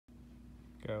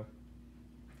Go.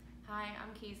 Hi,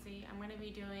 I'm Casey. I'm going to be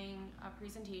doing a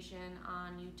presentation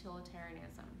on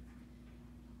utilitarianism.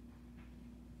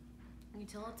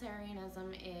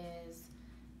 Utilitarianism is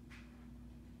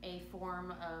a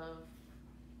form of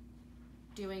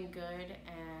doing good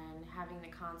and having the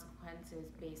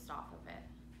consequences based off of it.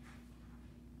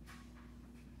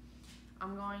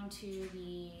 I'm going to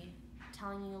be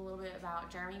telling you a little bit about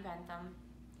Jeremy Bentham,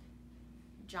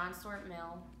 John Stuart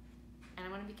Mill, and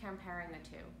I'm going to be comparing the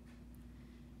two.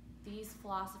 These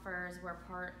philosophers were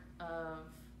part of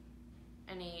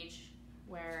an age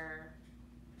where,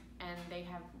 and they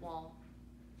have,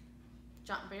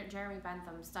 Jeremy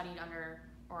Bentham studied under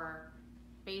or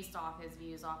based off his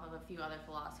views off of a few other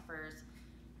philosophers,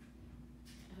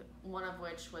 one of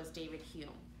which was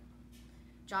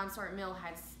John Stuart Mill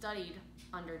had studied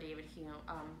under Jeremy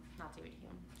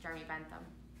Bentham.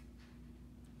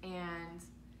 And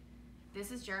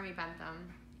this is Jeremy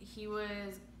Bentham. He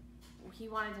wanted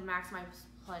to maximize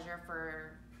pleasure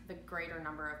for the greater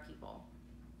number of people.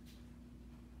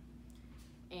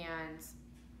 And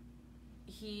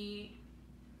he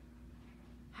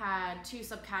had two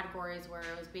subcategories where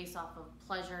it was based off of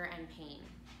pleasure and pain.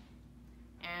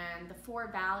 And the four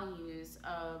values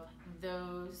of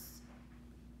those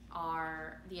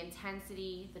are the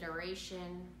intensity, the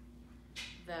duration,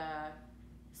 the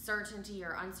certainty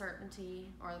or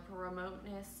uncertainty, or the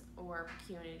remoteness or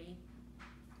pecuniary.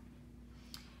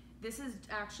 This is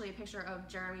actually a picture of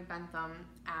Jeremy Bentham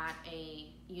at a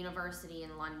university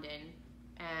in London,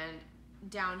 and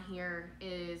down here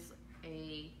is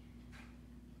a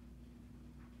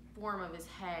form of his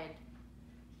head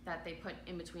that they put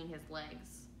in between his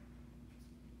legs.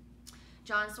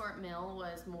 John Stuart Mill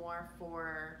was more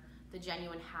for the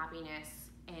genuine happiness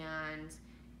and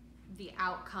the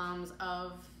outcomes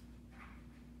of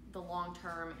the long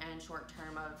term and short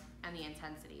term and the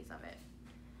intensities of it.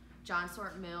 John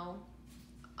Stuart Mill,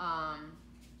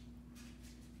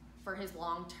 for his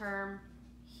long term,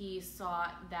 he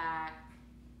sought that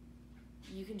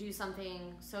you can do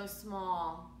something so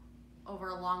small over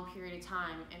a long period of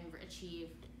time and achieve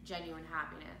genuine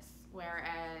happiness.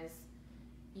 Whereas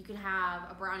you can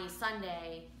have a brownie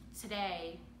sundae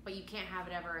today, but you can't have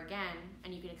it ever again,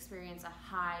 and you can experience a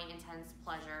high, intense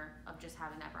pleasure of just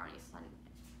having that brownie sundae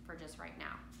for just right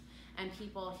now. And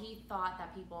he thought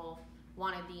that people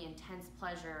wanted the intense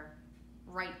pleasure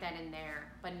right then and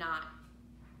there, but not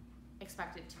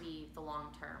expect it to be the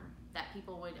long term. That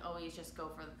people would always just go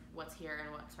for what's here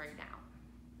and what's right now.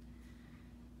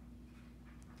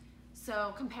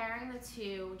 So comparing the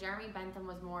two, Jeremy Bentham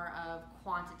was more of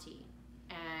quantity,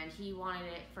 and he wanted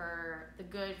it for the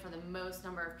good for the most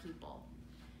number of people,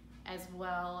 as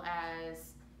well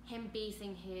as him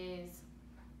basing his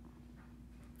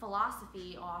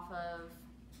philosophy off of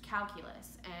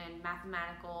calculus and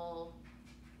mathematical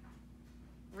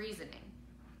reasoning,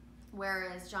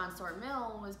 whereas John Stuart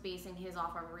Mill was basing his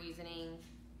off of reasoning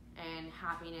and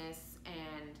happiness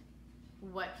and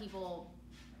what people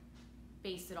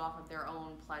based it off of their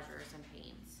own pleasures and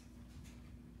pains.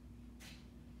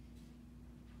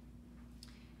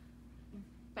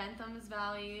 Bentham's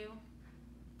value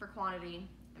for quantity,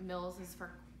 Mill's is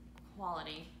for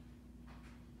quality.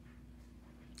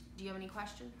 Do you have any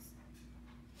questions?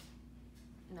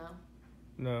 No?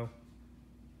 No.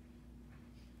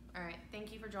 All right,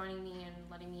 thank you for joining me and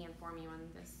letting me inform you on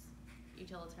this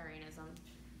utilitarianism.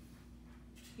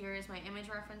 Here is my image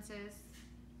references,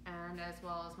 and as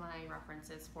well as my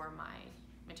references for my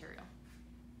material.